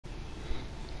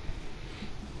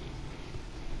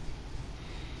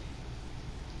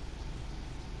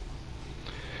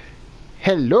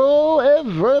Hello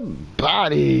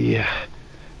everybody,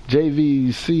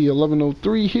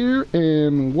 JVC1103 here,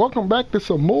 and welcome back to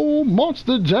some more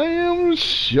Monster Jam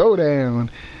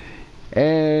Showdown.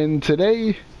 And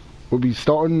today we'll be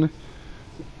starting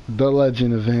the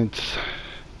legend events.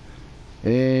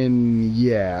 And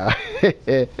yeah,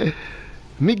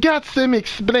 me got some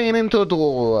explaining to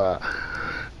do.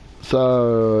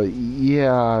 So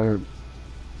yeah,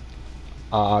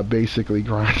 I basically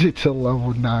grinded to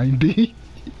level 90.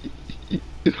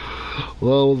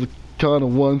 Well, it was kind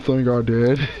of one thing I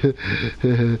did.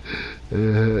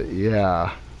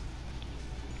 Yeah.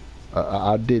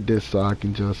 I did this so I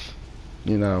can just,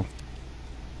 you know,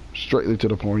 straightly to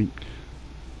the point.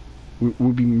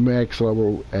 We'll be max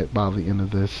level by the end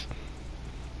of this.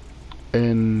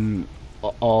 And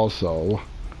also,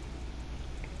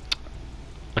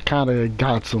 I kind of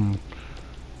got some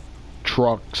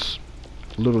trucks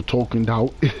little tokened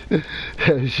out,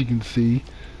 as you can see.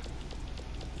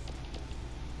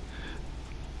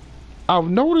 I've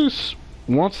noticed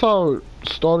once I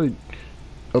started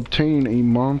obtaining a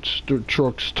monster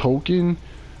trucks token,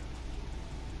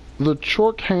 the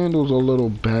truck handles a little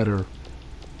better.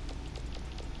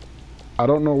 I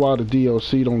don't know why the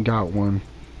DLC don't got one,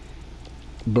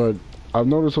 but I've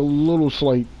noticed a little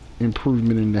slight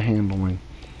improvement in the handling,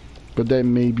 but that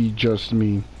may be just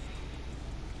me.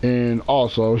 And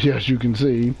also, as you can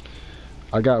see,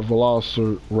 I got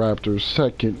Velociraptor's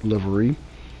second livery.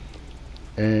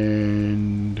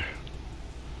 And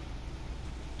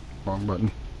wrong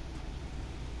button.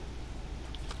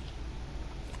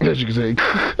 As you can see.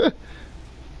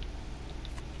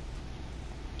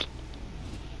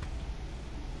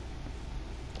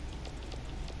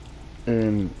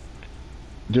 and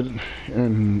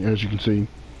as you can see,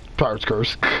 Pirate's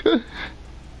Curse.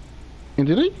 And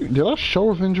did I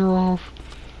show Avenger off?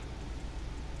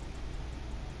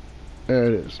 There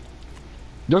it is.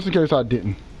 Just in case I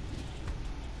didn't.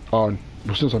 Well,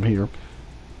 since I'm here.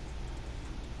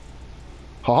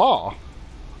 Haha!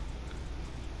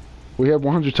 We have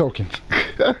 100 tokens.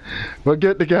 We're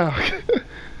good to go.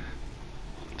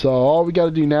 So all we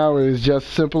gotta do now is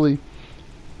just simply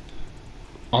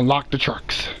unlock the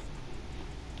trucks.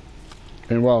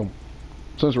 And well,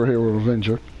 since we're here with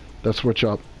Avenger, let's switch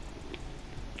up.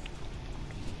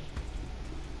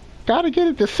 Gotta get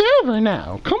it to silver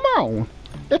now. Come on.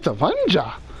 It's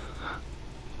Avenger.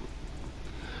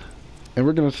 And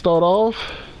we're gonna start off.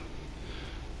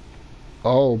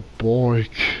 Oh boy.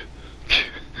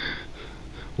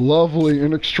 Lovely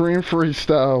and extreme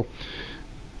freestyle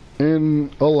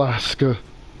in Alaska.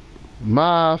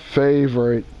 My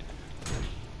favorite.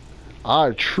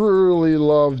 I truly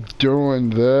love doing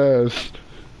this.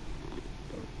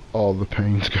 Oh, the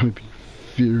pain's gonna be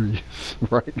furious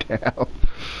right now.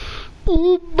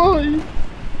 Oh boy.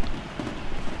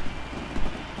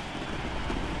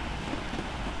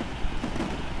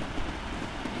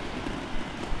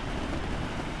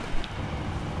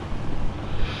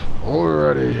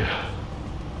 Alrighty.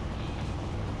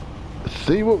 Let's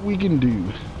see what we can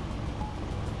do.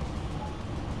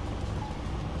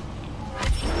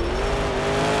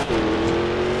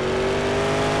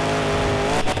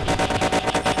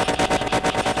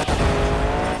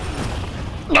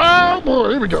 Oh boy,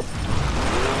 here we go.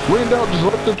 Wind out, just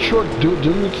let the truck do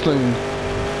its thing.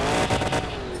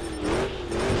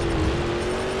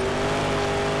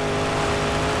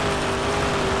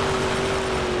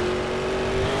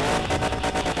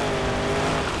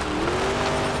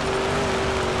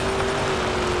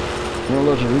 Well,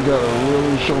 listen, we gotta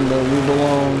really show them that we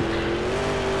belong.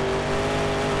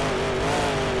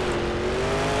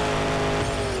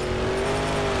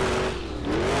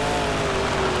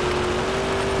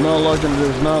 Not like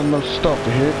there's not enough stuff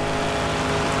to hit.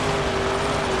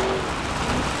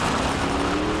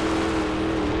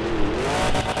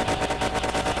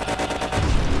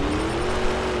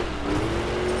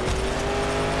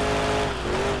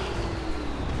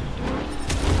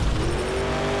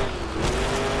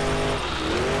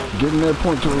 Getting that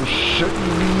point to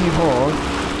shouldn't be hard.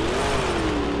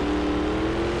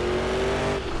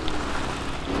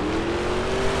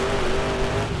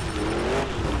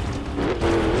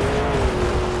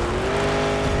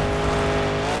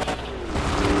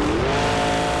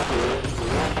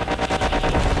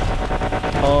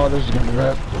 Oh, this is gonna be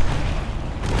bad.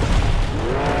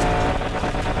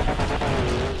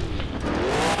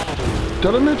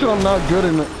 Did I mention I'm not good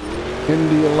in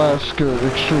the Alaska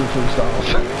extreme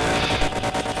freestyles?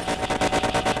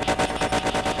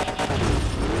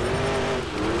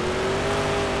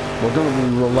 We're gonna be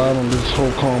relying on this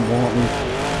whole combo, aren't we?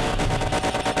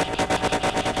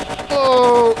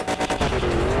 Oh!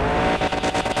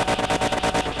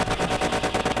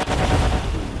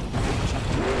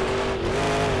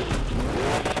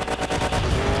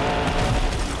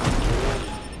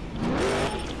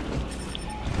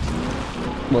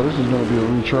 Well, this is going to be a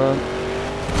retry.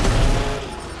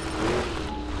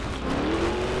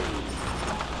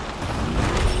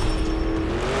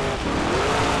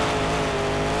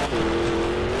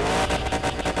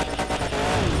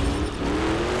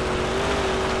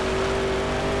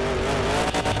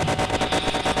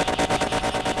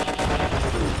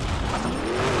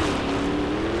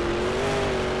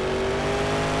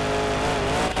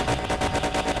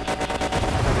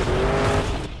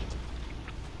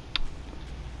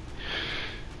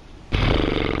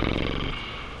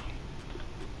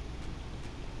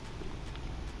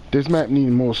 This map needs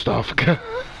more stuff. It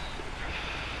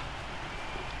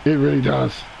really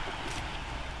does.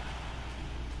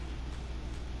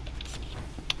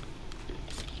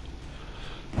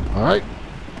 Alright.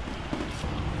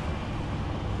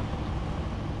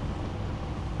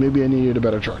 Maybe I needed a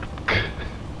better truck.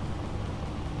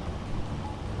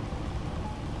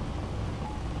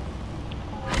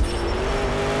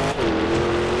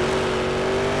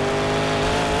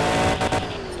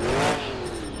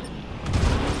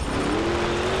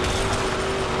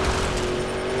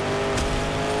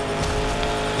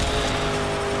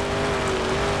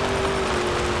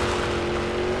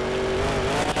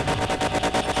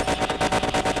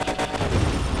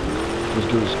 Let's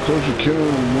do this closure kill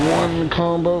in one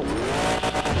combo.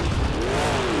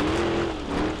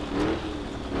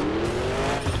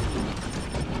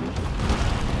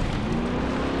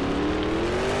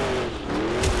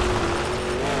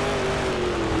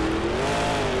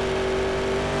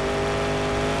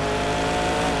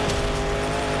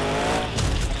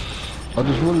 I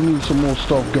just really need some more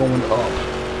stuff going up.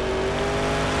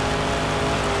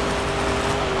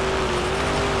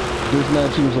 This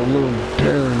match seems a little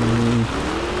barren to me.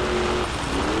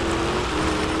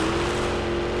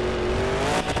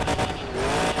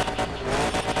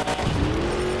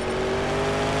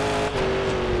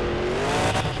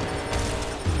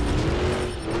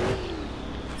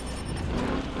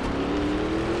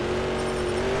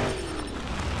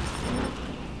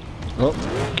 Oh,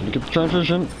 can we get the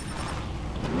transition?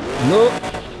 Nope.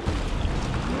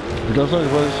 We got second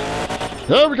place.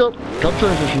 There we go. Got the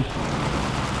transition.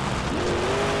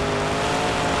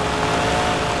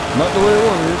 Not the way I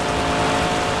wanted it.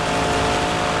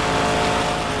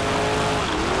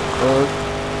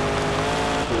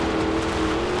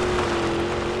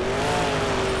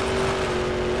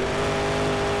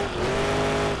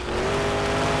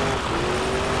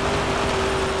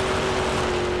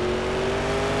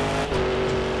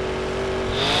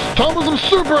 Time for some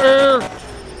super air!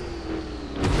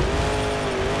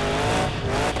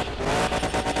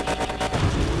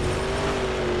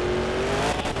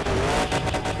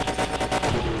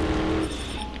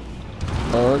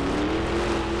 Alright.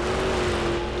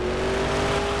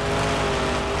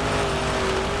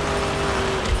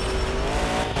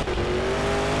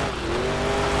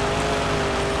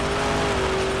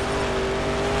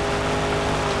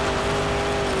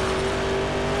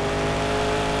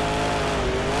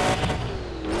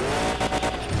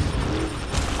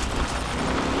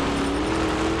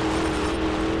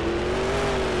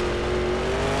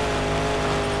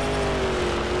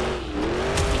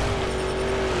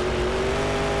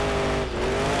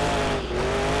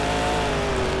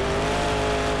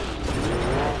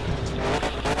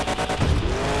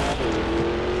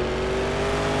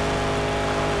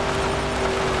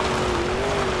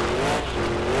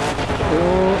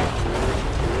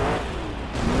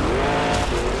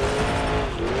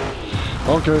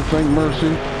 Okay, thank mercy.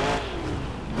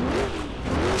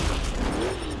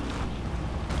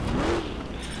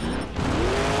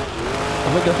 I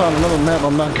think I found another map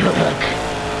I'm not good at.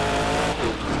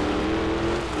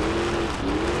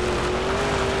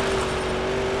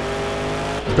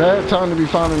 Bad time to be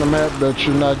finding a map that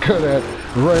you're not good at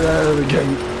right out of the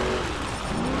gate.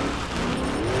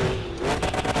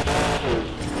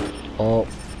 Oh.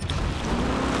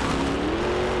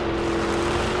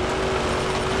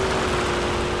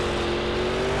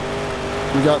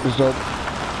 We got this up.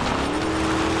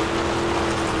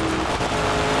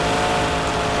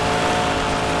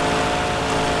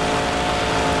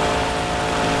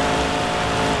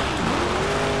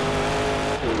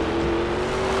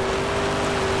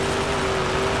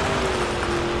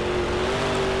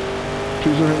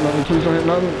 Please don't hit nothing, please don't hit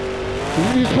nothing. We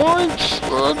need these points!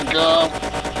 Let's go!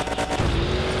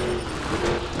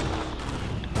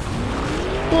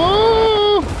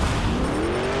 Oh!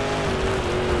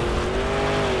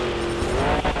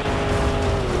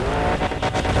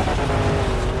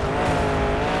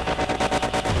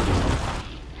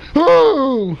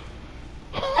 Oh!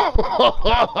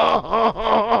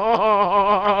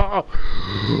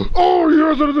 Oh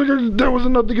There was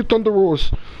another Thunder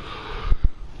Roars.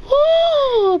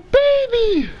 Oh,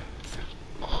 baby.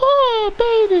 Oh,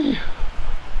 baby.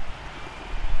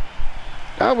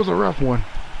 That was a rough one.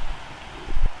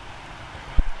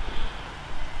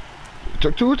 It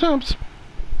took 2 attempts.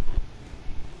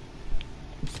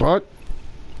 But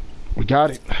we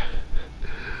got it.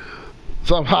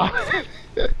 Somehow.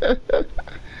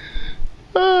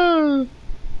 Oh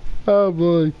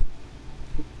boy.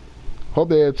 Hope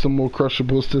they add some more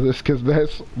crushables to this, because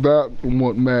that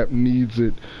one map needs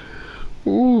it.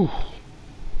 Ooh.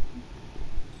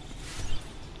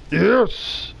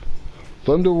 Yes.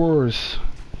 Thunder Wars.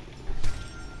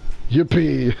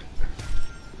 Yippee.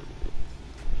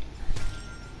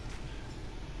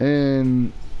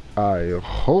 And I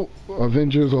hope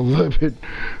Avengers are a little bit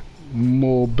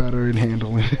more better in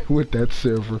handling with that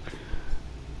server.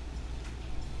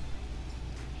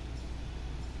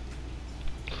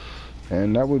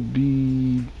 And that would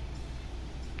be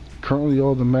currently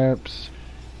all the maps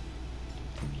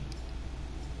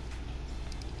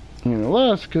in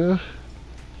Alaska,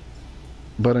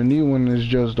 but a new one is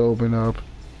just opened up.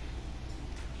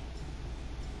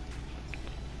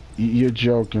 You're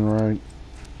joking, right?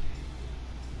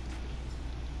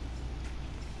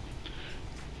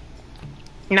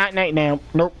 Not night now.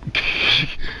 Nope.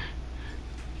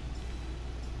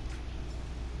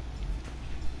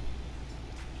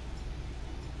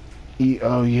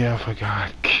 Oh yeah, I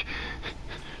forgot.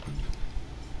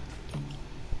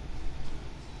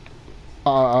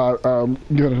 I'm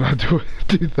gonna not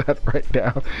do that right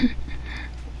now.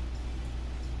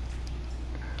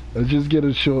 Let's just get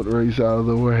a short race out of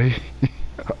the way.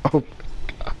 Oh my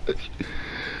gosh.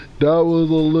 That was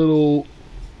a little...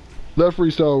 That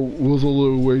freestyle was a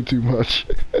little way too much.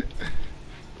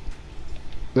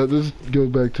 Now this goes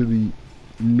back to the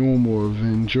normal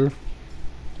Avenger.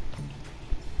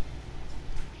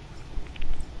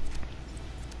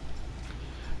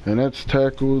 And let's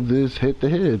tackle this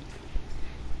head-to-head.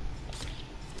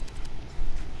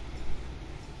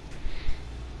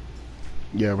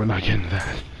 Yeah, we're not getting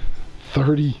that.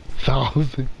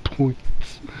 30,000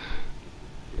 points.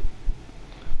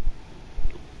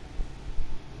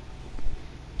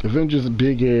 Avengers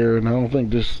big air, and I don't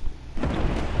think this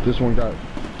one got...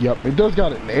 Yep, it does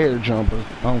got an air jumper.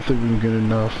 I don't think we can get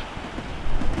enough.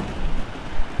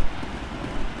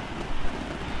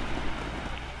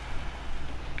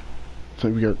 So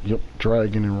we got, yep,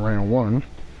 Dragon in round 1.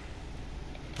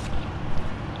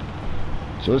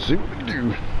 So let's see what we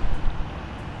do.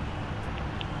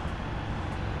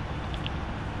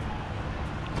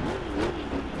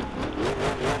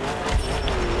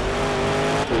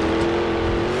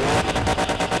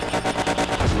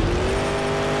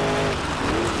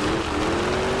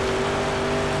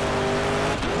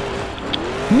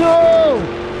 No!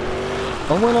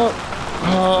 I went up.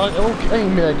 I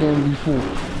came back in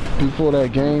before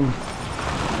that game.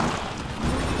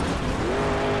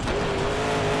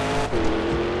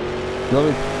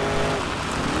 Really?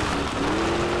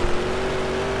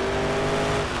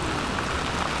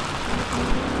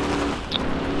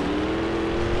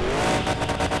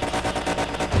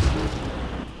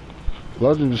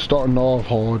 Legend is starting off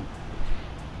hard.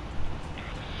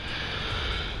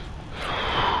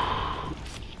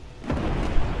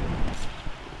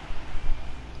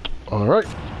 Alright.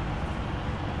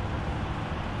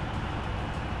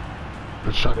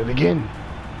 Let's try it again.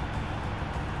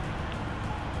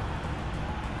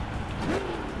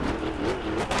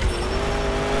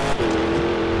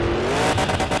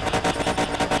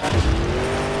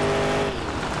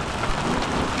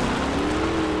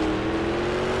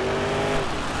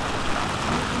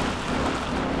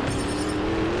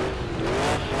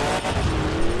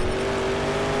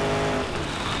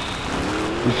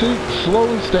 You see, slow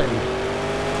and steady.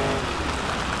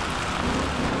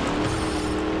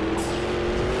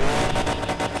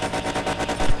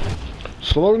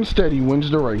 Slow and steady wins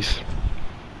the race.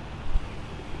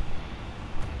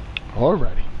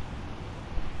 Alrighty.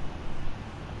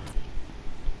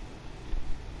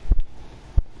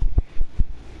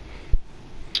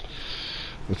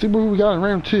 Let's see what we got in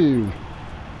round 2.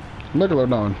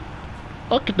 Megalodon.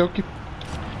 Okie dokie.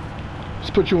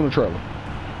 Let's put you on a trailer.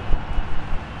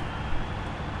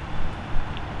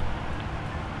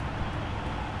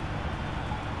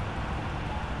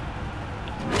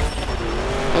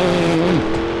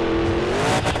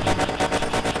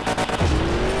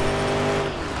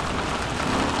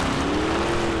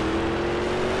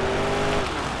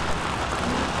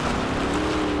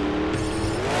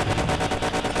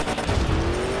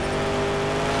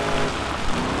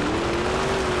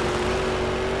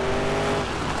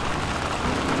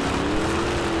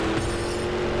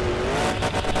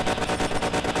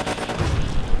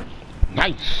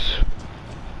 Nice.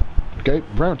 Okay,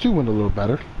 round 2 went a little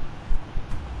better.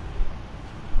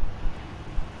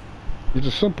 It's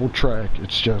a simple track.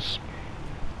 It's just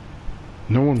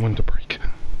knowing when to brake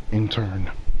in turn.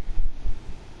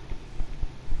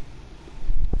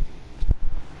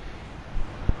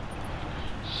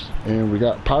 And we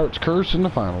got Pirates Curse in the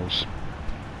finals.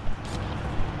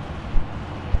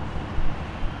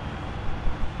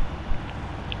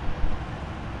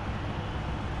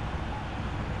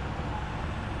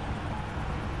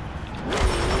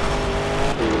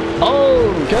 Oh,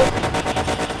 okay.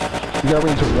 We got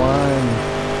into one.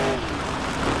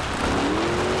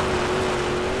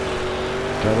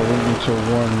 Gotta win into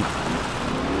one.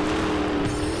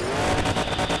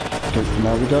 Okay,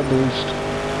 now we got boost.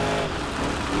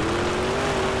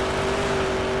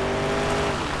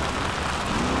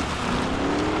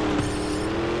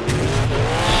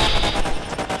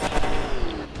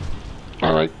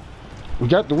 Alright. We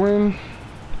got the win,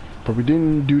 but we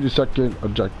didn't do the second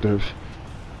objective.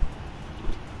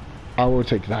 I will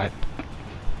take that.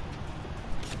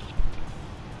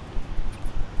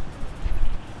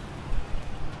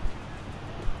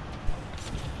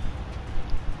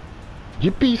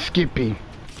 Yippee skippy.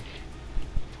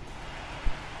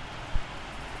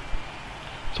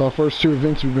 So our first 2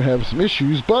 events we've been having some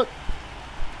issues, but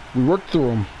we worked through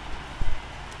them.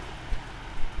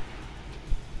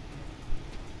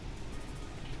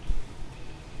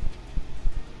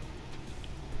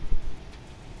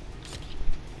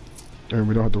 And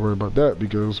we don't have to worry about that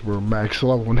because we're max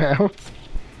level now.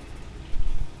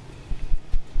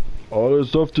 All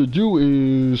there's left to do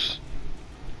is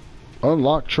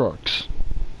unlock trucks.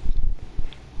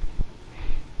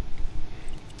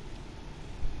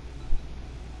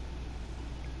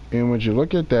 And when you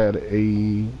look at that,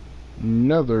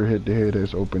 another head-to-head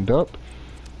has opened up.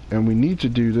 And we need to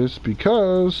do this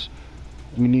because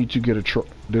we need to get a truck.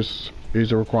 This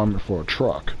is a requirement for a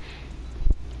truck.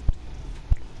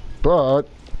 But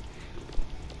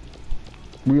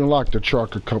we unlocked the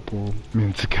truck a couple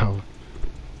minutes ago.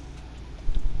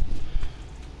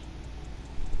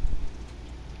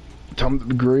 Time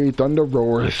the Great Thunder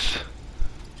roars.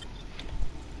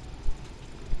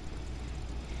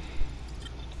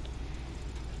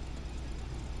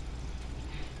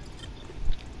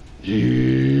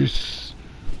 Yes.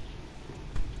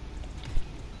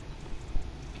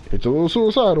 It's a little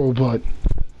suicidal, but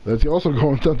let's also go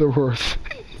on Thunder roars.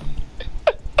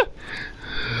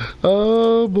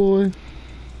 Oh boy.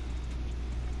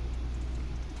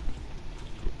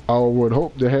 I would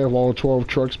hope to have all 12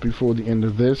 trucks before the end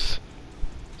of this.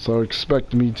 So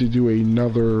expect me to do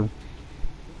another,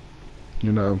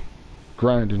 you know,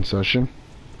 grinding session.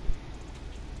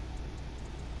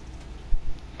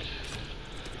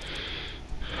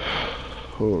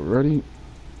 Alrighty.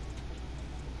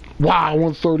 Wow,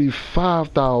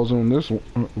 135,000 on this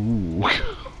one.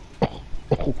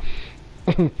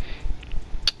 Ooh.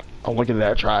 I'm looking at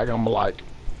that track, I'm like,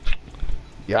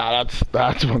 yeah,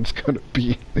 that's what it's gonna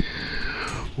be.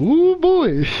 Ooh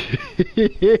boy.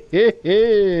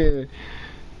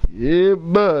 Yeah,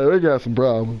 but we got some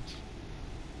problems.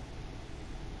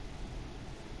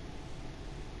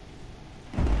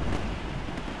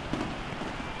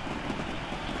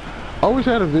 I always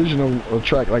had a vision of a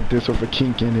track like this with a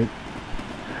kink in it.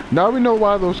 Now we know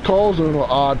why those calls are in an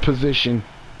odd position.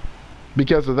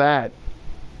 Because of that.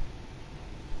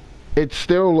 It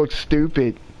still looks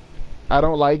stupid. I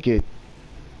don't like it.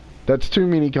 That's too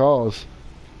many calls.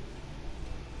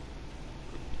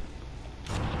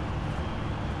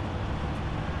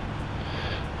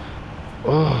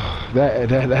 Oh, that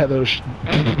was,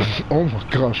 oh my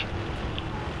gosh.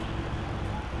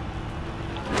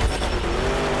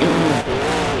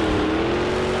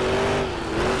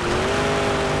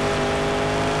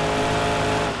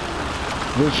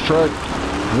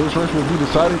 This race will be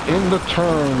decided in the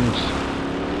turns.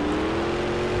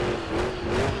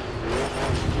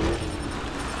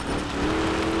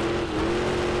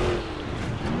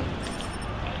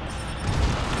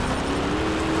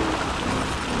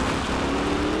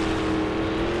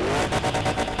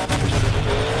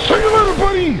 See you later,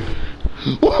 buddy!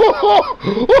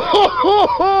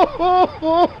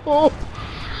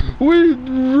 We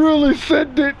really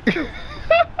sent it.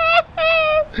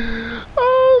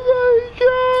 Oh my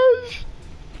gosh!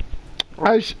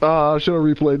 I should have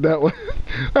replayed that one.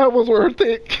 That was worth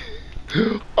it.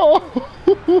 Oh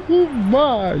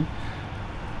my!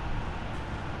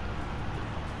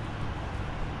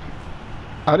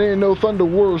 I didn't know Thunder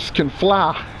Wars can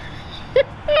fly.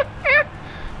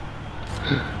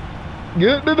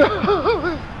 Good to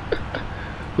know.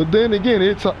 But then again,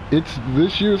 it's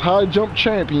this year's high jump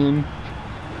champion.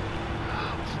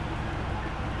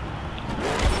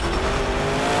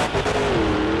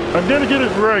 I'm gonna get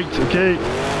it right, okay?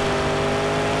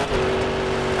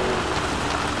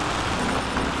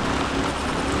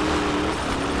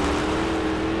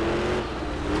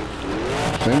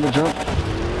 Single jump.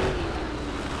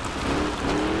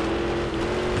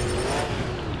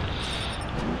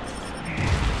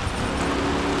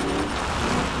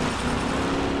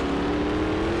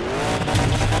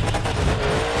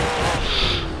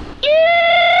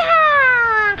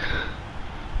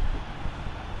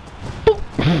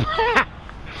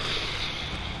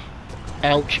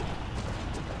 Ouch.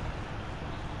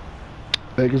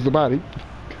 There goes the body.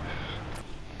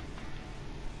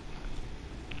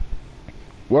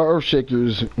 Well,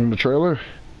 Earthshakers on the trailer.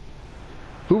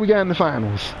 Who we got in the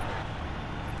finals?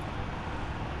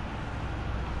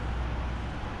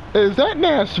 Is that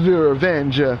Nashville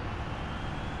Avenger?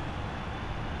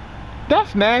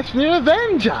 That's Nashville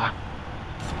Avenger.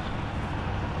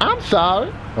 I'm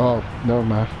sorry. Oh, never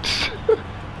mind.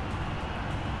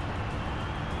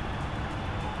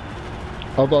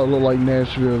 I thought it looked like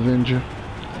Nashville Avenger.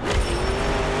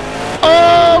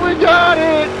 Oh, we got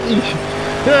it!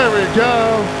 There we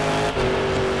go.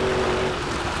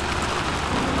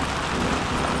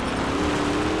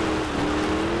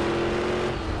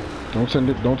 Don't send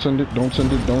it, don't send it, don't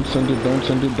send it, don't send it, don't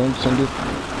send it, don't send it.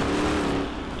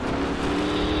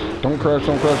 Don't crash,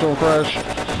 don't crash, don't crash.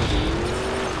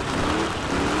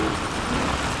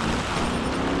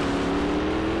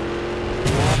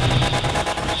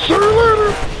 See you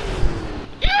later!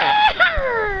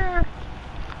 Yeah!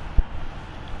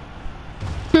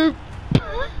 Boop!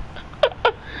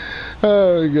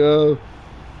 There we go.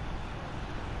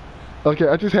 Okay,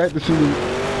 I just had to see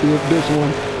this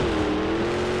one.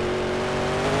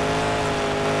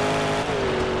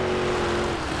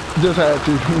 Just had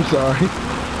to, I'm sorry.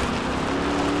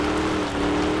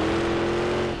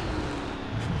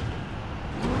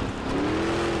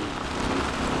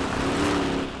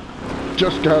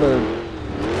 Just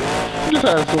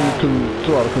had some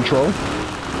too out of control.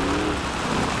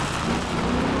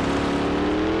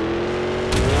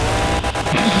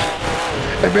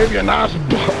 And maybe a nice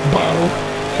bottle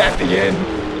at the end.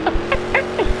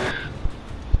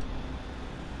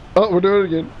 Oh, we're doing it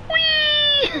again.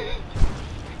 Whee!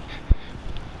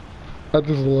 I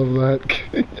just love that.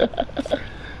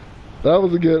 That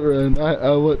was a good run.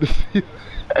 I want to see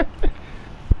that.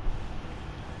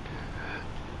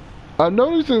 I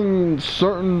noticed in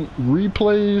certain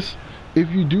replays, if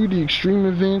you do the extreme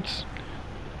events,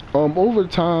 over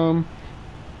time,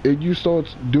 if you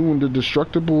start doing the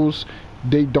destructibles,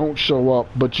 they don't show up,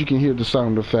 but you can hear the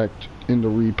sound effect in the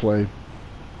replay.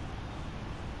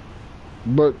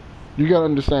 But you gotta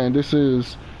understand, this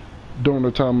is during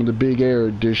the time of the Big Air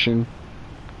edition,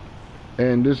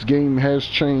 and this game has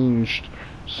changed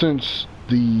since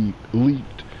the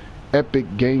leaked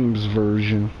Epic Games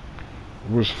version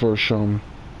was first shown.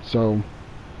 So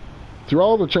through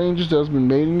all the changes that's been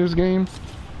made in this game's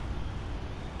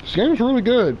really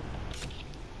good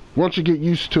once you get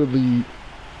used to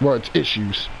its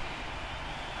issues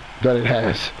that it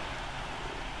has.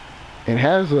 It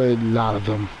has a lot of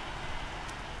them,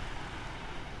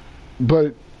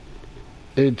 but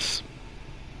it's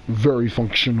very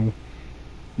functional.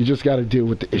 You just got to deal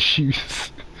with the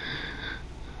issues.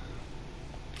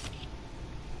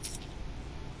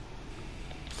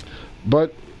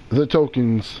 But the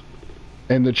tokens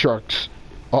and the trucks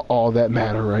are all that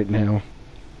matter right now.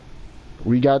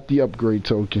 We got the upgrade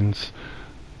tokens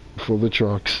for the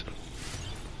trucks.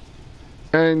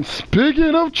 And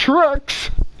speaking of trucks,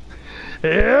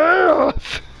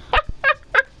 yes!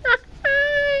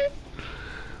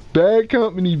 Bad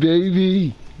Company,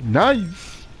 baby.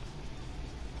 Nice.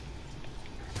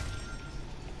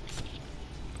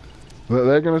 Well,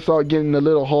 they're gonna start getting a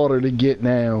little harder to get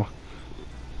now.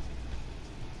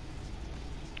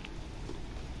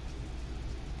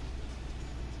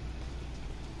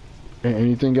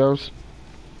 Anything else?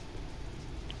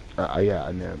 Yeah,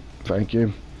 I know. Thank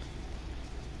you.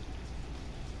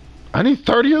 I need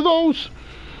 30 of those.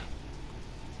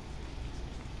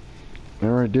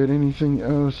 Alright, did anything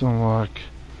else unlock?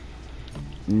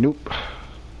 Nope.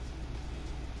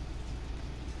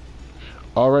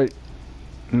 Alright.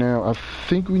 Now, I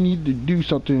think we need to do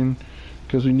something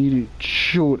because we needed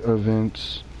short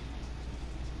events.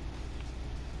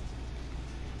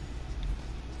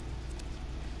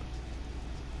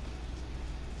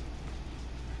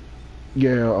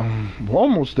 Yeah, we're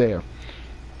almost there.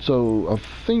 So I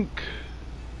think,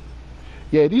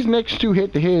 yeah, these next two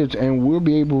head-to-heads, and we'll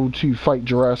be able to fight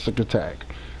Jurassic Attack.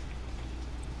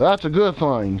 That's a good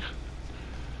thing.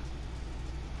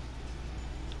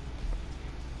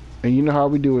 And you know how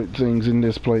we do it things in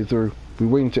this playthrough. We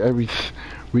wait until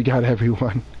we got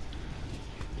everyone.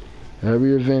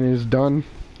 Every event is done,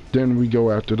 then we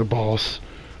go after the boss.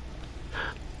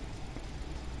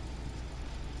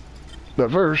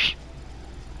 But first,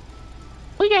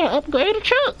 we gotta upgrade a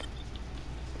truck.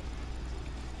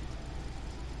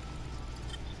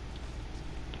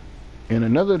 And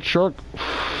another truck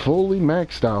fully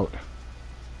maxed out.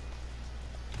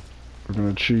 We're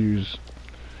gonna choose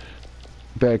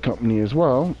Bad Company as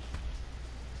well.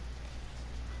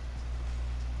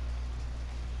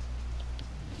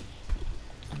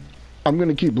 I'm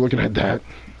gonna keep looking at that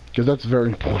because that's very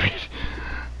important.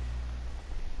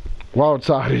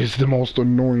 Wildside is the most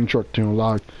annoying truck to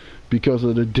unlock because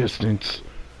of the distance.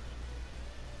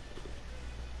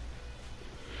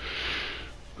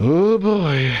 Oh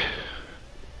boy.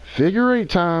 Figure 8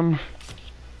 time.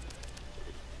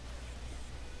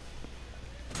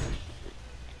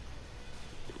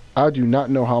 I do not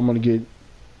know how I'm gonna get.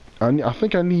 I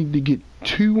think I need to get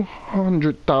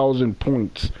 200,000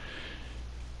 points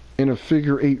in a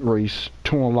figure 8 race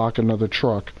to unlock another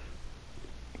truck.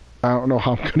 I don't know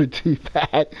how I'm gonna do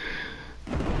that.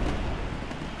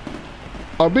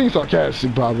 I'm being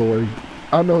sarcastic, by the way.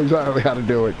 I know exactly how to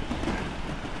do it.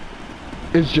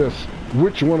 It's just,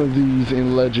 which one of these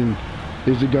in Legend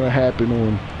is it gonna happen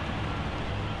on?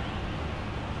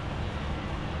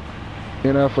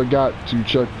 And I forgot to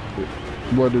check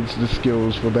what is the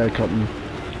skills for Bad Company.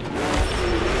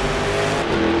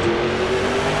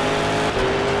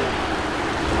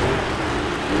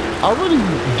 I really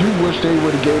do wish they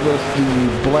would have gave us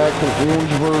the black or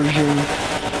orange version.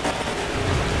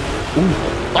 Ooh.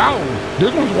 Oh,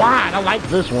 this one's wide. I like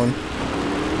this one.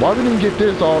 Why we didn't get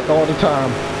this all the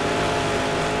time?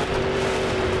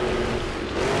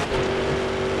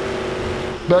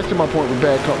 Back to my point with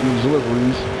Bad Company's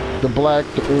liveries. The black,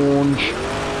 the orange,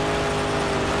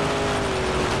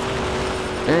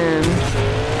 and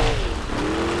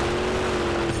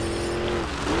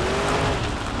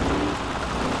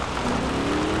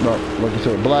no, like I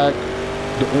said, black,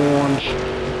 the orange,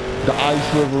 the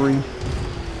ice livery.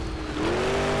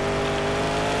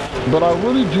 But I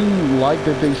really do like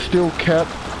that they still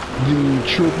kept the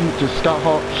tribute to Scott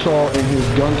Hawkshaw and his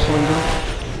gunslinger.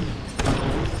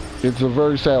 It's a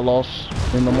very sad loss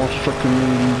in the monster truck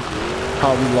community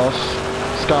how we lost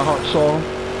Scott Hawkshaw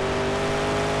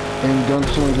and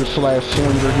gunslinger slash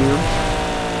slinger here.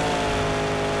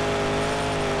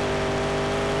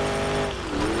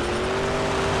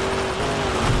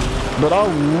 But I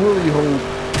really hope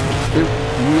if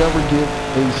we ever get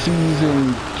a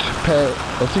season 2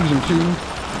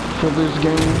 for this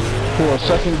game, for a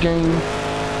second game,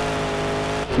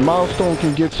 Milestone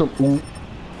can get some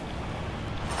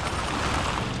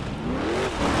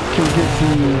can get the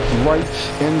rights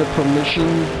and the permission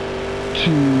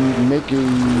to make a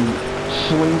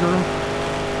slinger.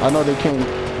 I know they can't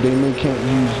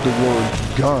use the word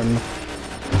gun,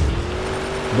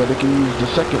 but they can use the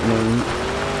second name,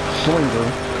 slinger,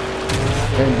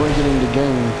 and bring it in the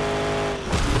game.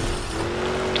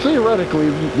 Theoretically,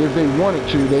 if they wanted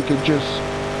to, they could just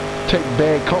take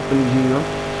Bad Company here,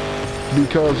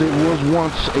 because it was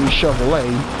once a Chevrolet,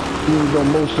 even though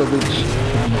most of its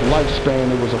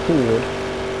lifespan it was a Ford.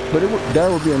 But that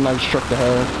would be a nice truck to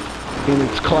have in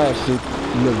its classic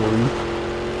livery,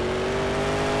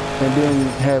 and then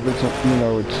have its, you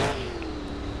know, its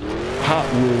Hot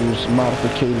Wheels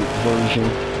modified version,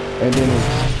 and then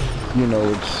its, you know,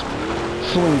 its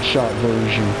slingshot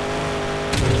version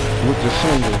with the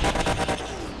slinger.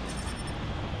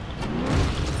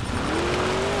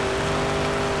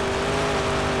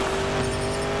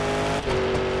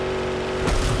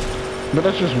 But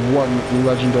that's just one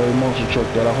legendary monster truck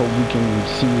that I hope we can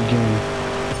see again.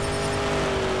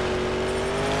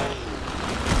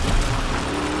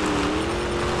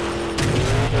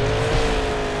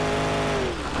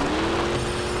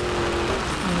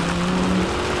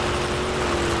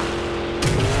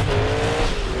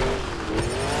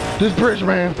 This bridge,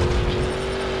 man,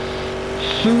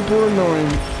 super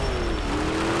annoying.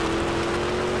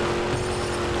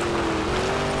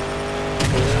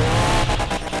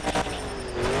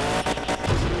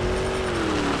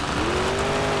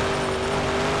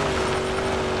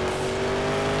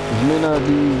 This may not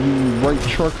be the right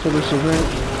truck for this event.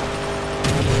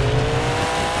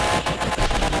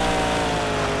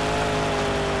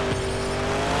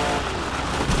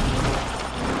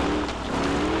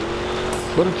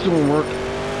 But it's doing work.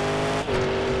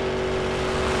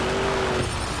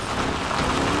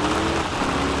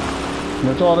 And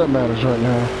that's all that matters right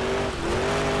now.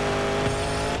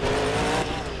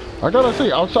 I gotta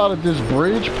say, outside of this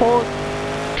bridge part,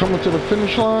 coming to the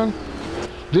finish line,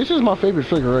 this is my favorite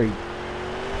figure 8.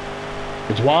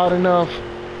 It's wide enough.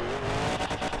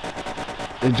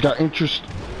 It's got interest.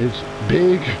 It's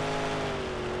big.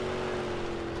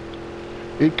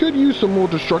 It could use some more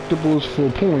destructibles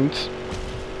for points.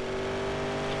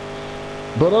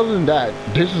 But other than that,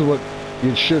 this is what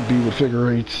it should be with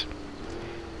figure eights.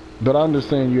 But I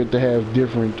understand you have to have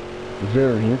different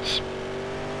variants.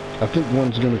 I think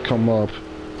one's going to come up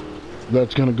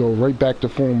that's going to go right back to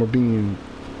form of being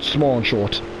small and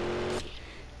short.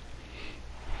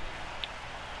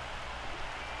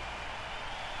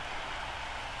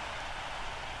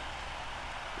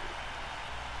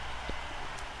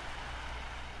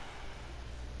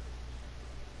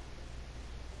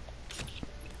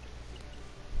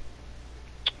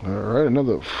 Alright,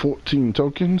 another 14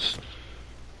 tokens.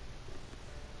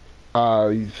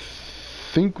 I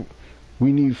think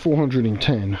we need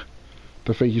 410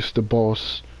 to face the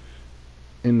boss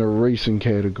in the racing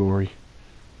category.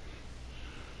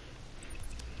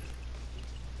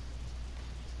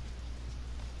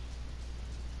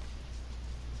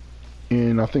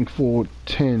 And I think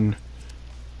 410.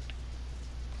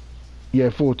 Yeah,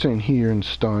 410 here in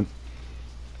stunt.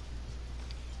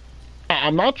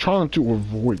 I'm not trying to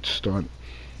avoid stunt.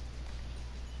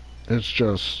 It's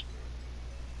just...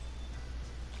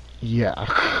 yeah.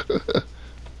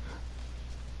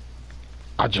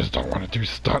 I just don't want to do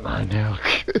stunt right now.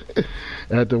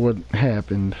 After what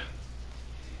happened.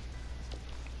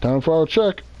 Time for our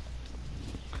check.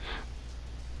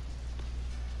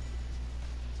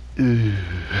 Ugh.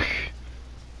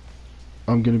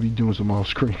 I'm gonna be doing some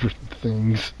off-screen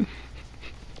things.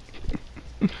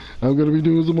 I'm gonna be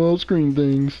doing some off-screen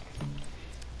things.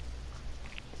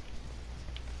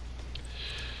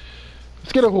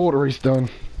 Let's get a horde race done.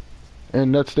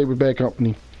 And let's stay with Bad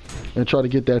Company. And try to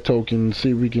get that token.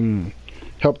 See if we can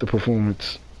help the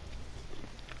performance.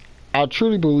 I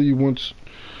truly believe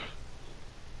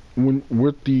when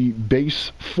with the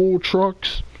base full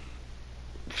trucks,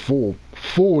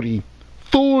 40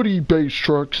 base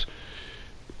trucks,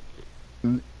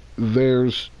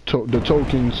 there's the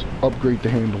tokens upgrade the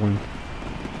handling.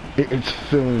 It's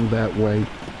feeling that way.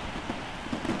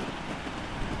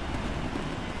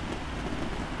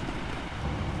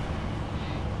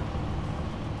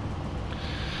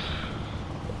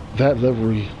 That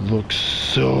livery looks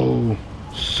so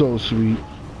sweet.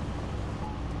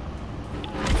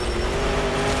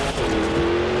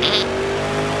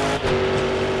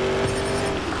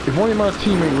 If one of my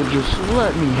teammates would just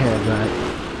let me have that.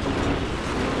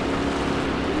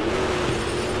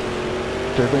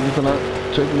 Okay, thank you for not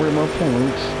taking away my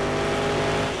points.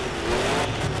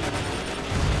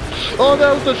 Oh,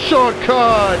 that was a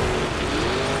shortcut!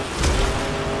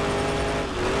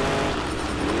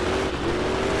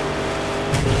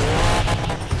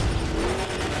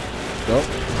 Nope.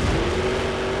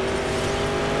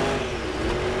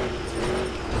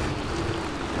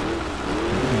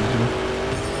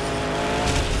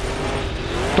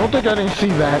 Don't think I didn't see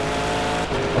that.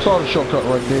 I saw the shortcut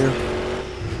right there.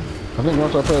 I think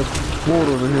once I pass forward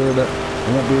over here that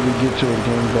I won't be able to get to it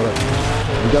again, but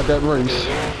we got that race.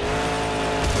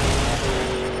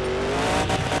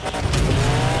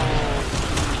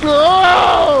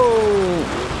 Oh!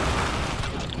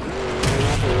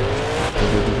 We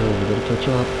gotta catch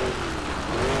up.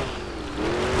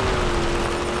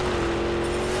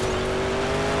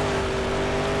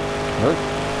 Alright.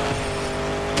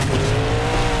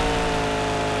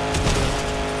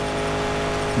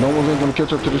 No one's ain't gonna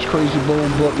catch up to this crazy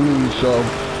bone butt me, so.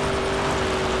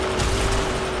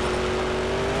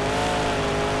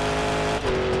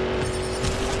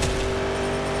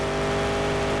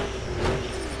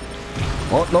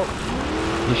 Oh, no.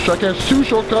 This track has 2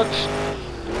 shortcuts.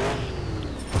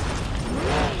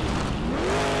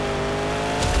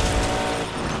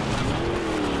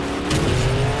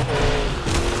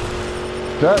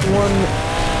 That one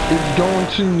is going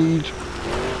to need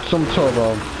some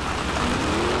turbo.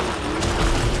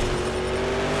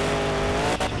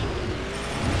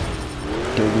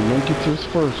 Okay, we make it to this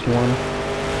first one.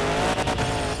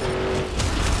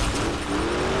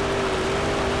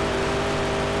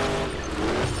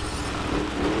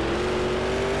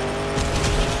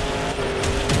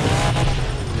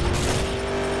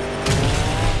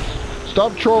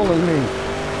 Stop trolling me,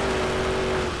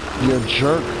 you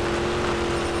jerk.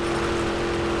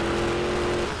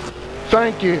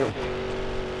 Thank you.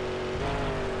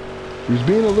 He was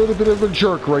being a little bit of a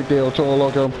jerk right there, Toro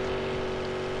Loco.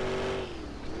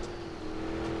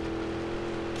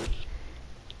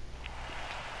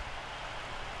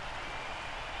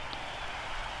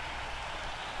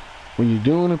 When you're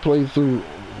doing a playthrough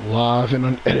live and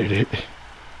unedited,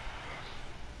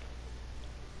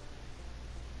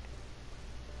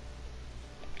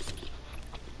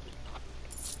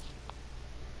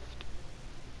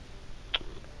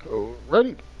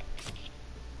 ready.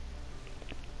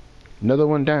 Another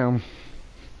one down.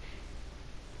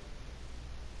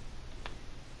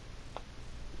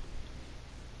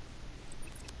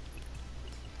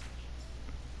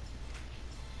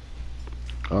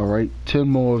 Alright, 10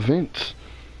 more events.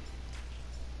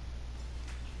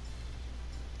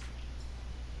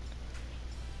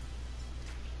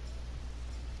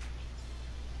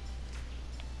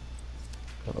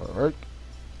 Alright.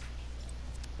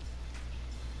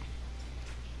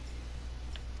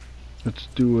 Let's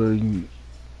do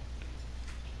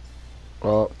a...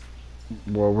 well,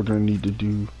 we're gonna need to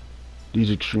do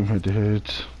these extreme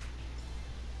head-to-heads.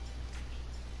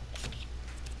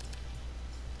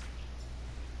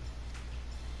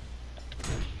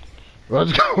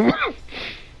 Let's go.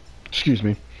 Excuse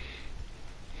me.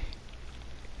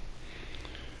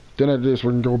 Then after this,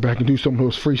 we're gonna go back and do some of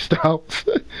those freestyles.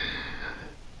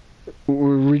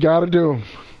 We gotta do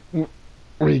them.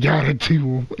 We gotta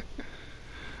do them.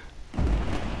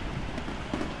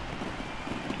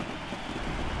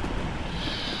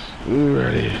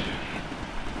 Ready.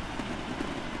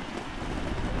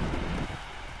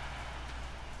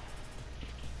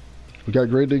 We got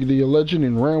Great Diggity a Legend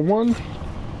in round 1.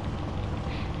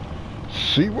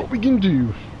 See what we can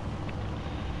do.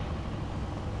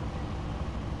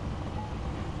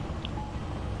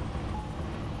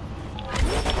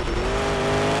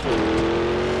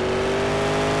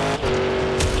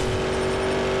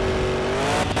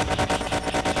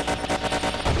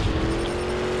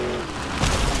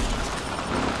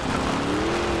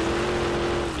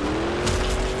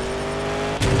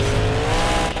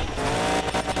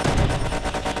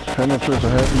 I'm not sure if I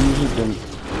have to use it, then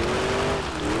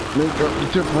make up the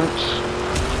difference.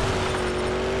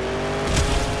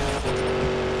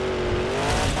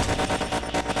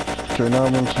 Okay, now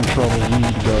I'm in some trouble. We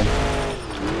need to go.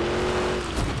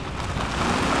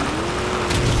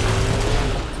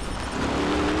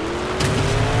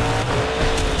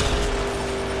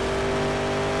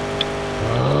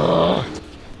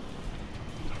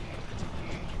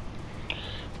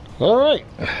 All right.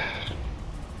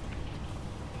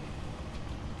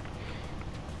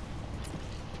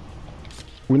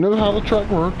 We know how the track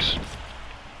works.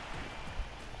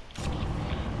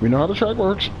 We know how the track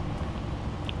works.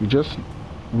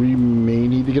 We may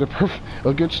need to get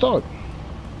a good start.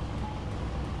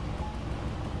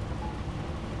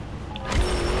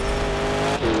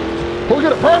 We'll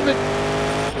get it perfect.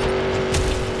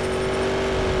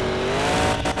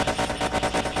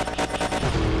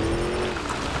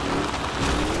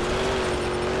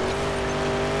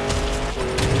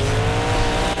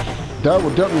 That will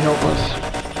definitely help us.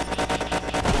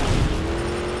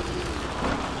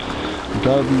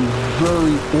 Gotta be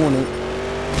very on it.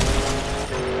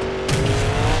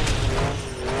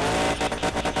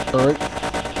 Alright.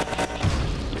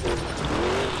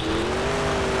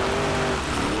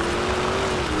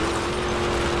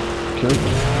 Okay.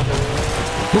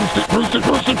 Boost it, boost it,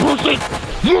 boost it, boost it!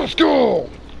 Let's go!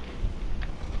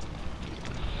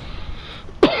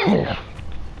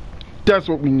 That's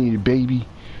what we needed, baby.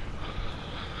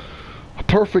 A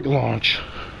perfect launch.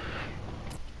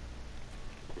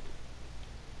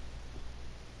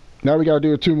 Now we gotta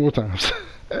do it 2 more times.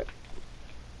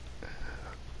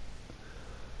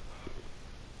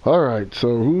 Alright,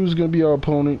 so who's gonna be our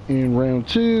opponent in round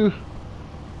 2?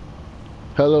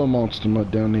 Hello, Monster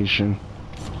Mud Down Nation.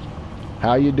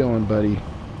 How you doing, buddy?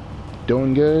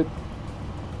 Doing good?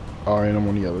 Alright, I'm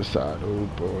on the other side. Oh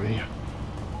boy.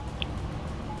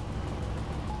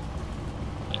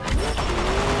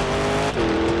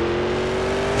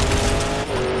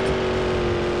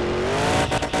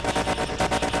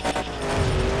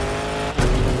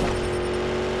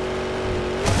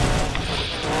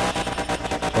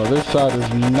 This side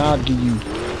does not give you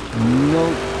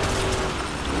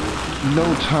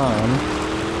no time.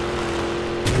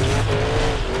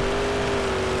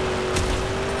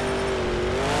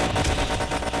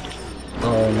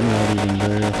 Oh, I'm not even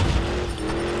there.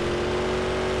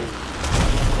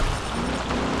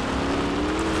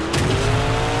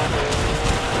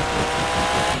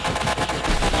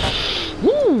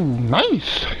 Woo,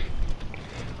 nice.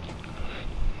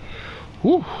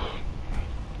 Woo.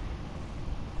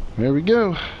 There we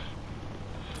go.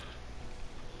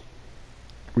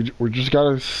 We just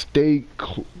gotta stay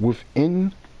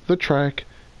within the track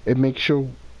and make sure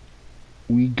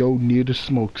we go near the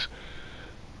smoke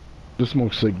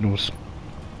signals,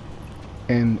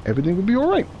 and everything will be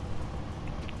all right.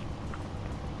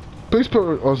 Please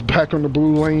put us back on the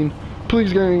blue lane,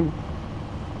 please, game.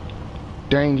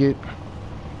 Dang it.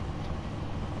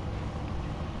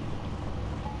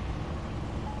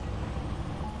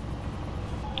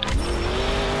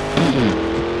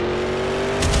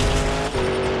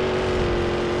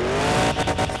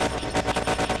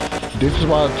 This is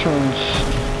why I turn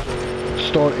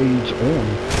start aids on.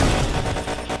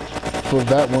 For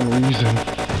that one reason.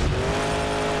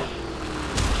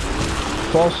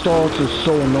 False starts is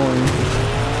so annoying.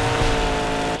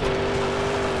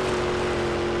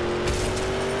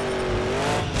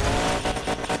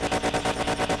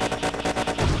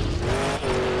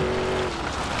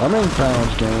 I'm in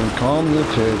pounds, gang. Calm your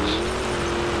tits.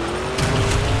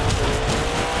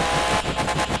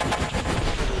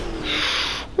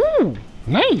 Woo!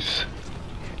 Nice!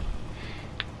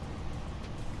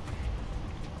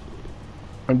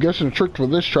 I'm guessing the trick for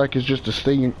this track is just to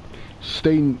stay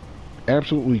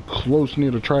absolutely close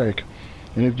near the track.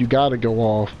 And if you gotta go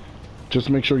off, just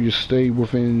make sure you stay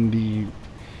within the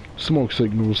smoke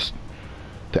signals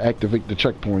to activate the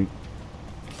checkpoint.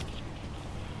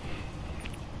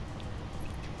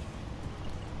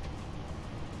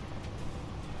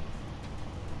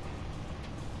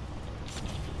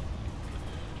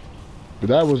 But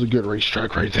that was a good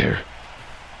racetrack right there.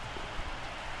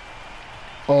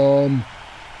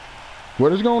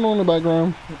 What is going on in the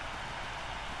background?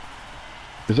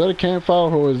 Is that a campfire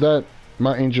or is that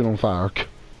my engine on fire?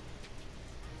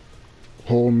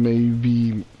 Or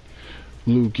maybe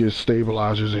Lucas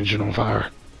Stabilizer's engine on fire.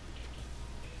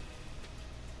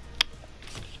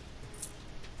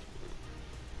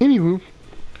 Anywho,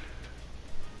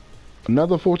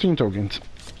 another 14 tokens.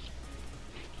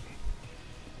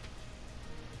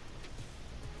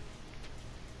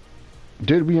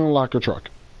 Did we unlock a truck?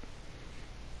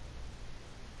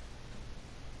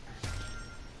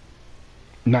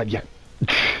 Not yet.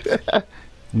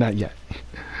 Not yet.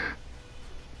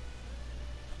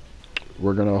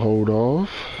 We're gonna hold off.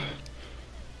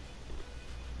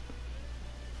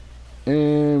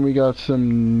 And we got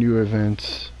some new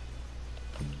events.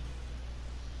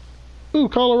 Ooh,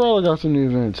 Colorado got some new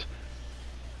events.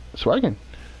 Swaggin'.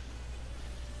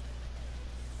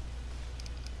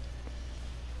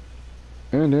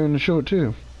 And they're in the short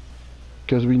too.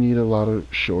 Because we need a lot of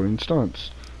shorting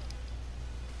stunts.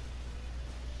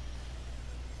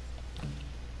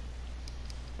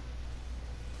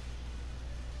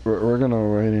 We're gonna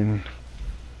wait in.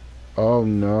 Oh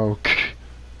no.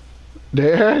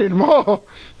 They added more!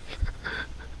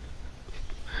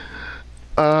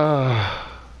 Oh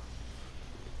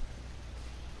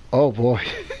boy.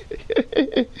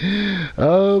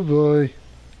 Oh boy.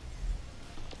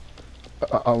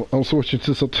 I'm switching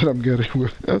to something I'm good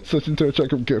with. I'm switching to a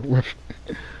track I'm good with.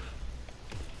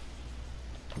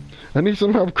 I need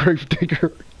some help,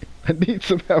 Gravedigger. I need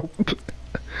some help.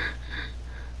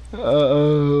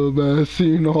 Man,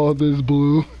 seeing all this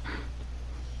blue.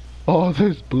 All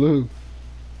this blue.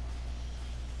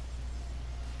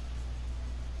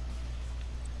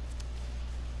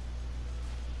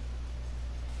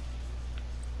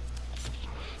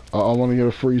 I want to get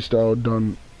a freestyle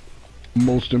done,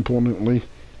 most importantly.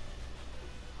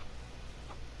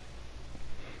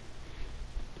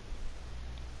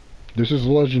 This is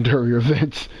legendary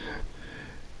events.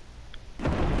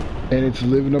 And it's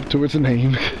living up to its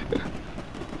name.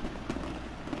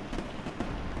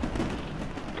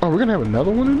 Oh, we're gonna have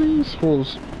another one of these?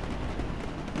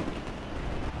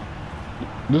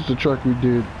 This is the truck we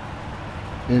did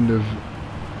in the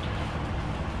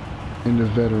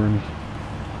veteran.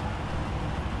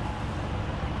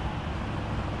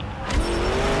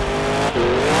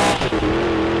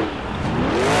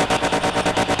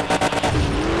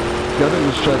 Got in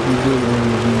this track we did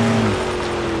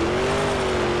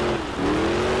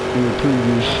in the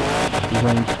previous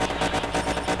rank.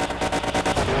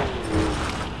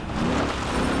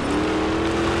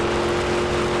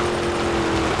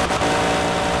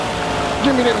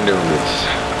 Give me them nuggets.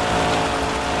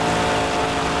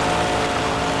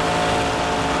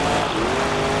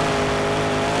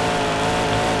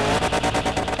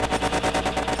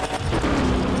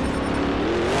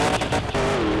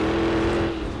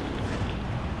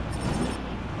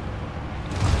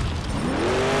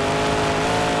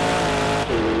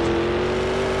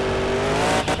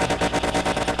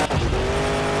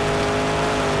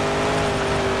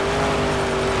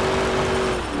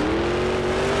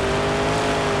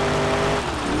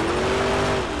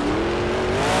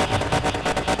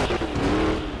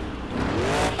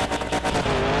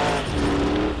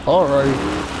 Alright,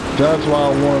 that's why I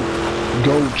want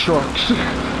gold trucks.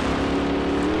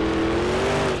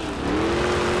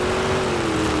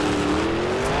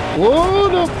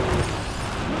 What up?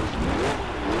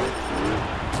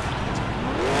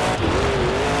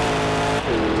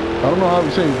 I don't know how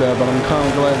to say that, but I'm kind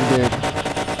of glad we did.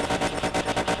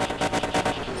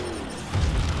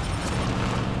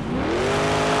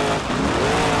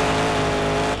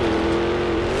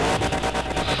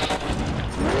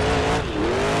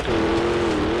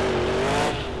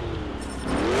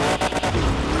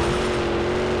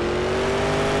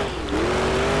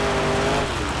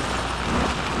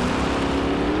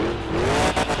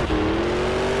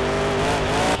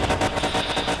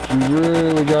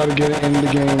 really gotta get it in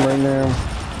the game right now.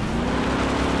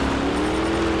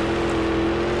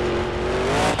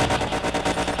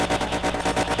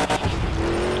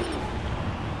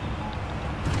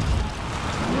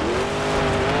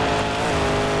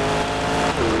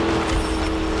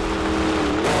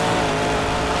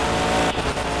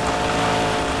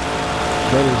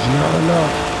 That is not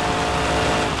enough.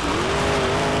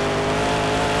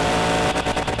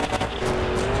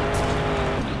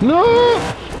 No!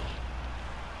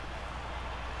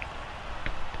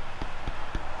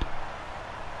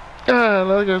 Ah,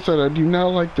 like I said, I do not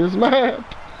like this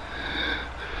map.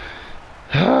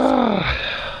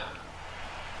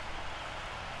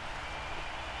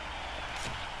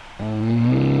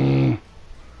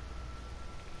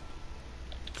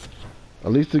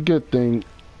 At least a good thing.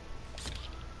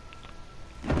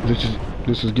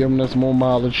 This is giving us more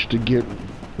mileage to get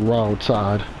wild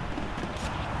side.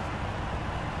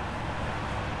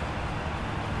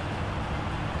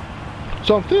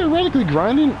 So I'm theoretically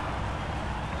grinding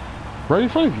right in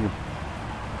front of you.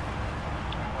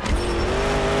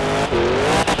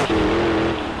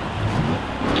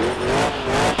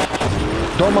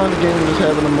 Don't mind the game just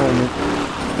having a moment.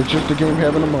 It's just the game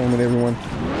having a moment, everyone.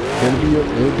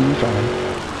 It'll be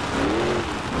fine.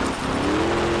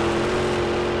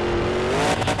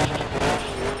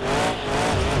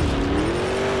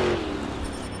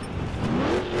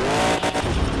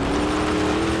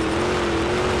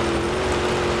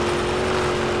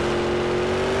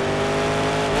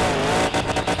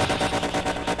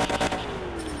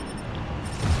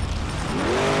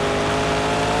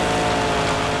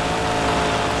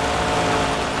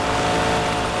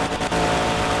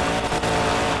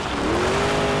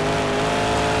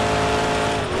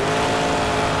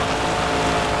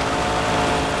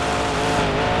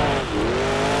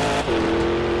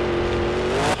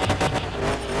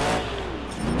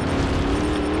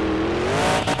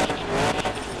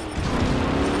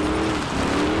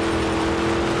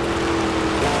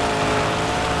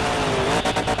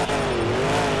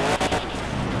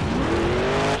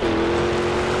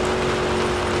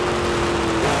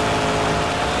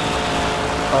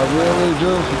 I really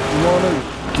just want to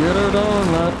get it on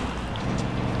that.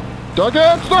 Don't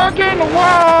get stuck in the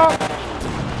wall!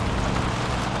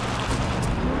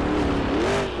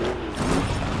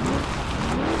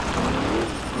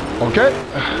 Okay.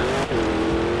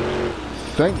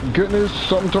 Thank goodness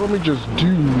something told me just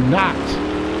do not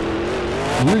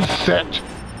reset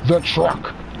the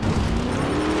truck.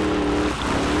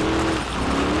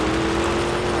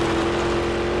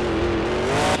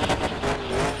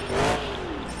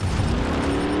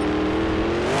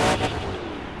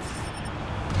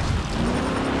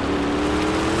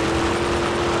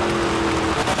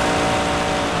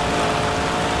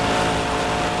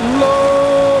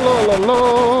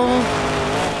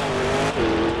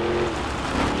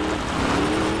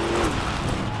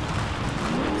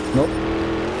 Nope.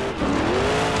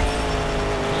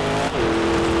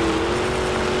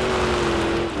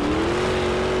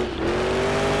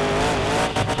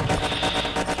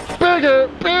 Bigger,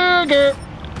 bigger.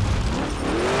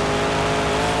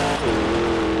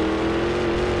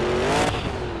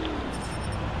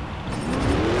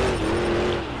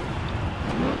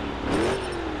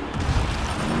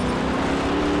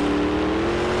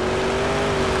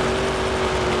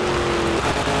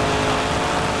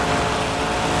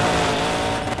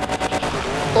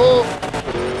 Oh!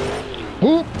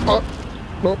 Whoop!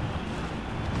 Nope.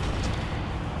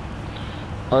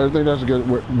 I think that's good.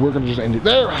 We're gonna just end it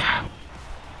there.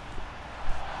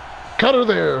 Cut her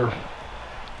there.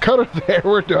 Cut her there.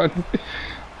 We're done.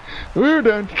 We're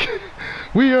done.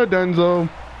 We are donezo.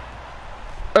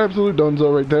 Absolute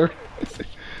donezo right there.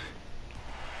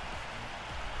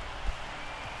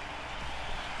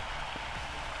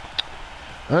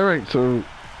 All right, so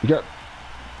we got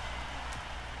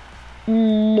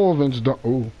more events done.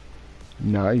 Oh,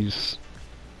 nice.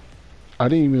 I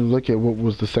didn't even look at what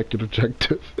was the second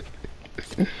objective.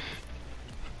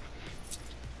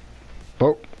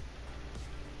 Oh,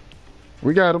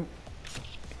 we got him.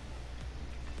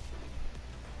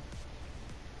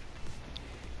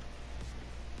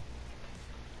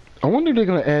 I wonder if they're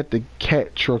gonna add the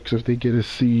cat trucks if they get a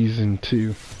season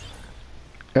 2.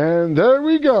 And there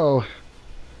we go.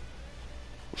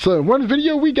 So in one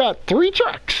video we got 3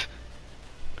 trucks.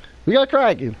 We got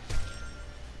Kraken,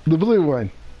 the blue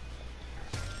one.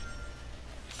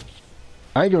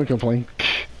 I ain't gonna complain.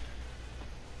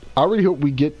 I really hope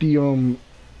we get the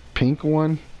pink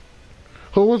one.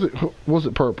 Who was it? Was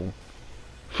it purple?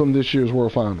 From this year's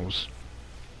World Finals.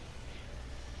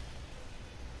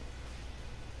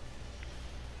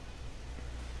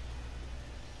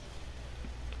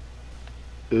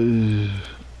 How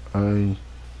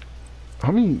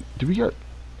many do we got?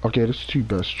 Okay, that's 2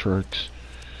 best tricks.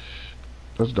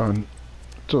 That's done.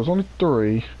 So it's only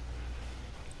 3.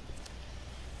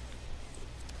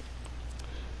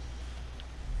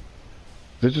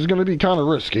 This is gonna be kind of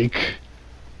risky.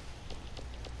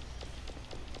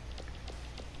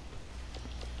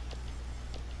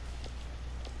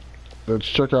 Let's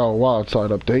check out Wild Side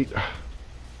update.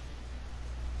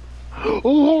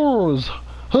 Lords!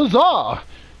 Huzzah!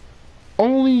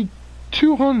 Only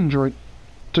 200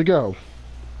 to go.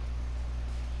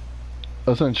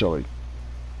 Essentially.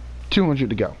 200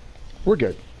 to go. We're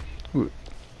good.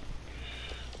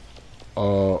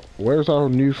 Where's our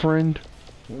new friend?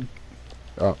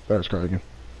 Oh, there's Kraken.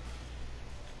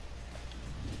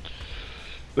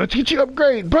 Let's get you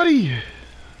upgrade, buddy!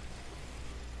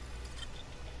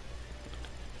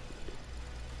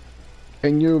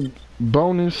 And your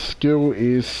bonus skill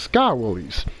is Sky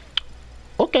Woolies.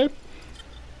 Okay.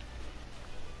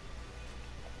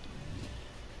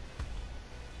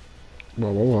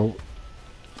 Well.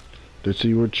 Let's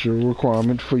see what your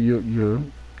requirement for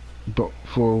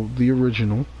for the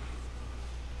original.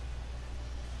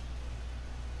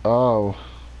 Oh.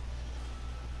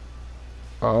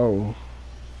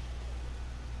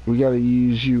 We gotta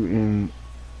use you in...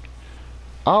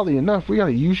 Oddly enough, we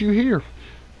gotta use you here.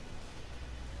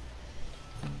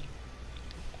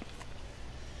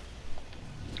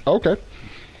 Okay.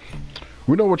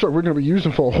 We know what truck we're gonna be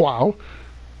using for a while.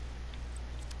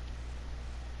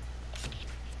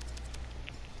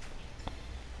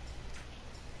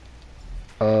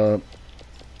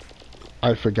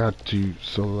 I forgot to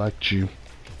select you.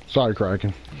 Sorry,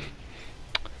 Kraken.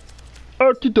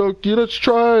 Okie dokie, let's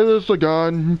try this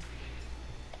again.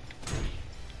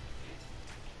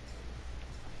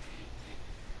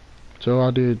 So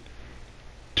I did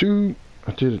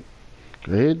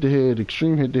head-to-head,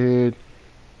 extreme head-to-head,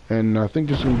 and I think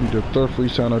this is going to be the third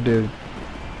freestyle I did.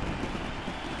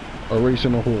 A race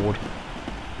in a horde.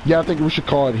 Yeah, I think we should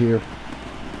call it here.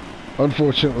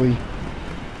 Unfortunately.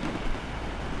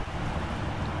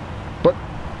 But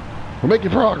we're making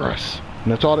progress,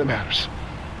 and that's all that matters.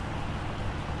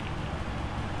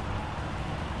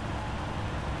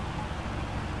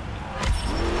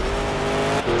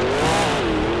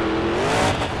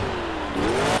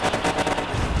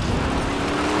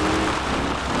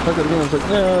 I could have been like,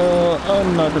 yeah,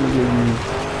 I'm not gonna give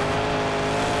you.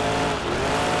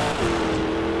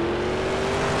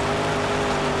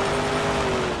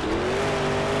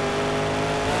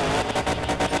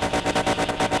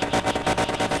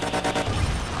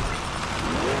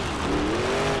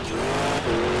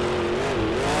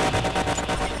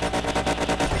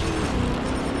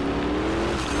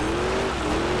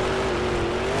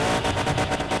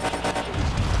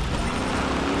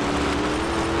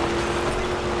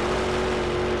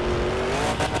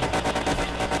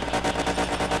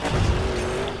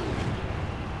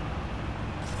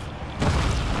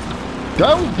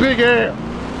 That was big air.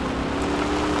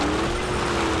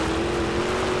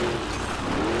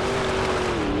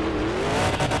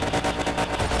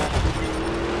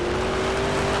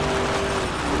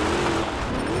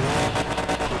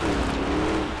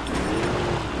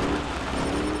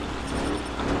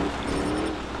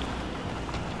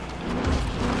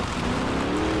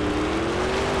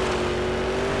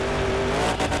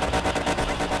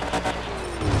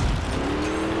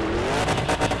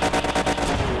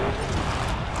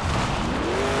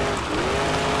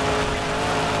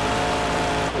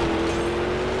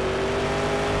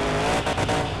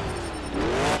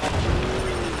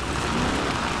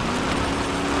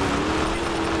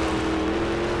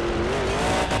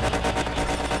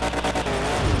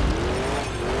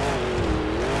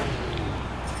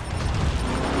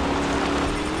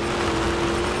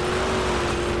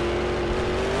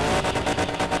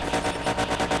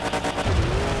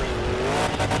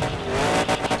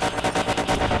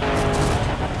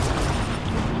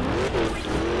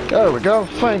 There we go.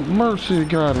 Thank mercy,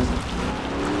 got it.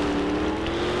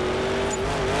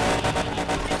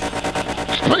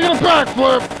 Speaking of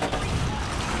backflip!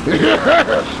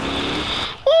 Yes!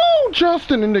 Woo!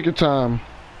 Just in the nick of time.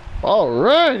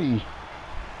 Alrighty.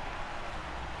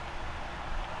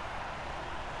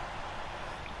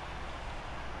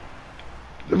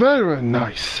 Very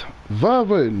nice.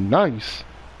 Very nice.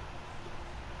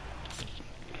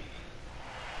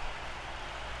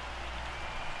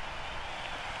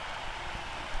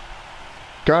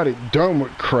 Got it done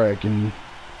with Kraken.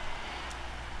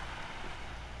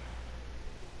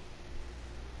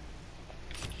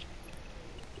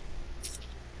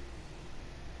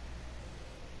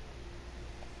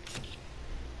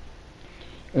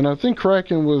 And I think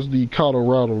Kraken was the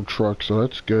Colorado truck, so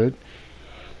that's good.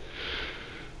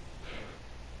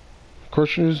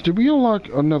 Question is, did we unlock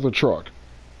another truck?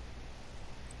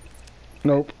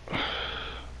 Nope.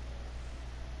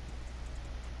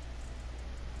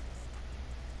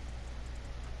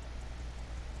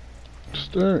 Is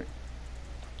there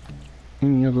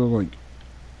any other, like...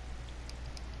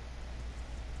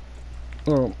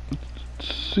 Oh,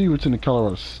 let's see what's in the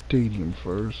Colorado Stadium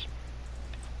first.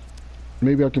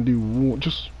 Maybe I can do one,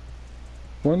 just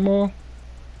one more.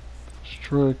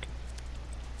 Trick.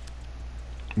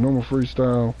 Normal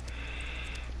freestyle.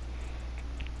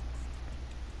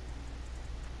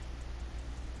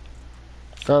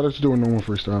 Let's do a normal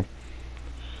freestyle.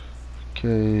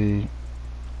 Okay.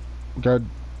 We got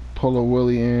pull a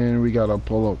wheelie in. We gotta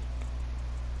pull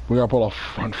off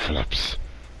front flips.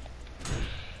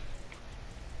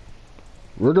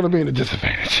 We're gonna be in a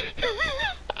disadvantage.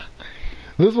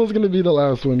 This one's gonna be the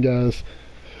last one, guys.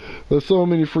 There's so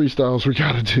many freestyles we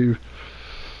gotta do.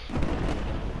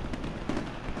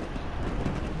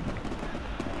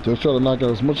 Just try to knock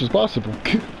out as much as possible.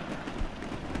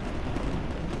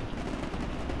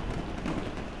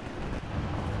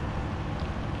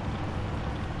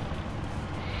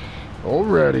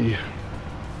 Already.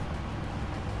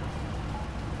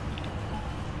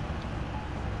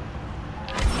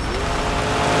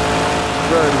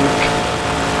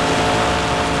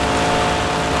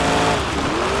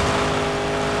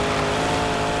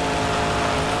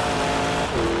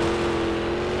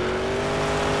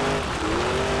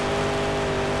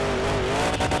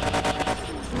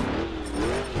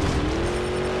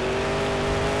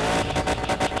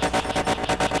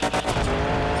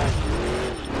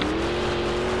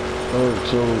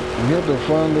 So we have to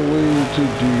find a way to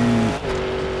do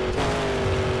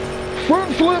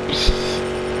front flips.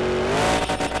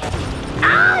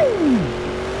 Ow!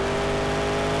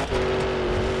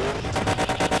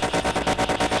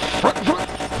 Front flip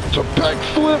to back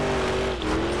flip.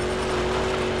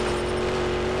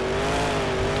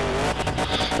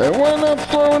 And we're not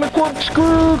throwing a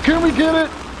corkscrew. Can we get it?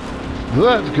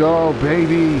 Let's go,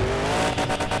 baby.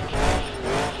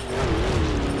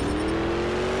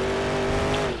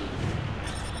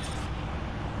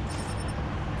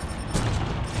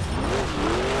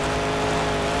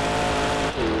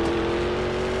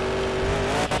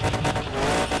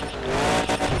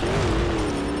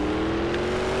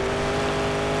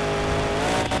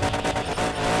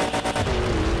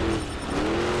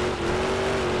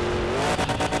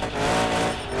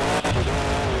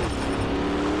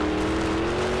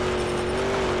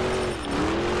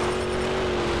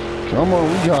 Come on,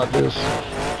 we got this.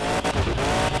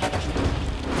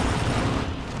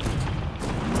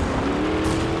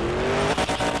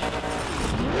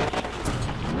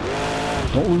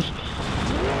 Don't lose.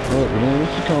 Alright, we're gonna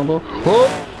lose the combo. Oh!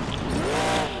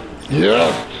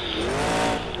 Yes!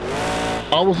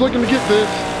 I was looking to get this,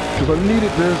 because I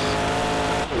needed this.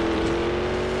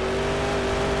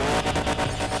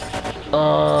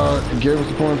 It gave us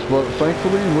the points, but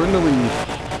thankfully we're in the lead.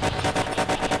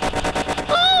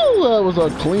 That was a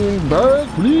clean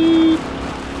backflip.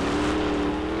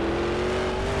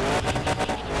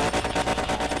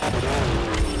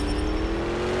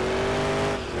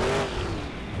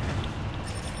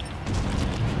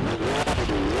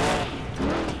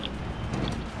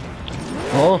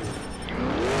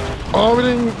 Oh, we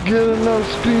didn't get enough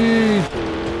speed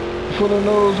for the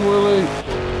nose wheelie.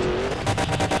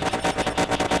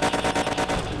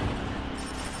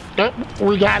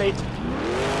 We got it.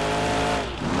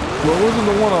 Well, it wasn't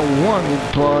the one I wanted,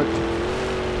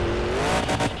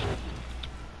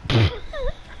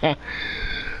 but...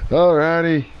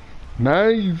 Alrighty.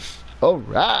 Nice.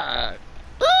 Alright.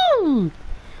 Woo!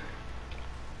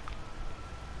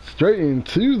 Straight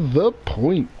into the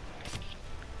point.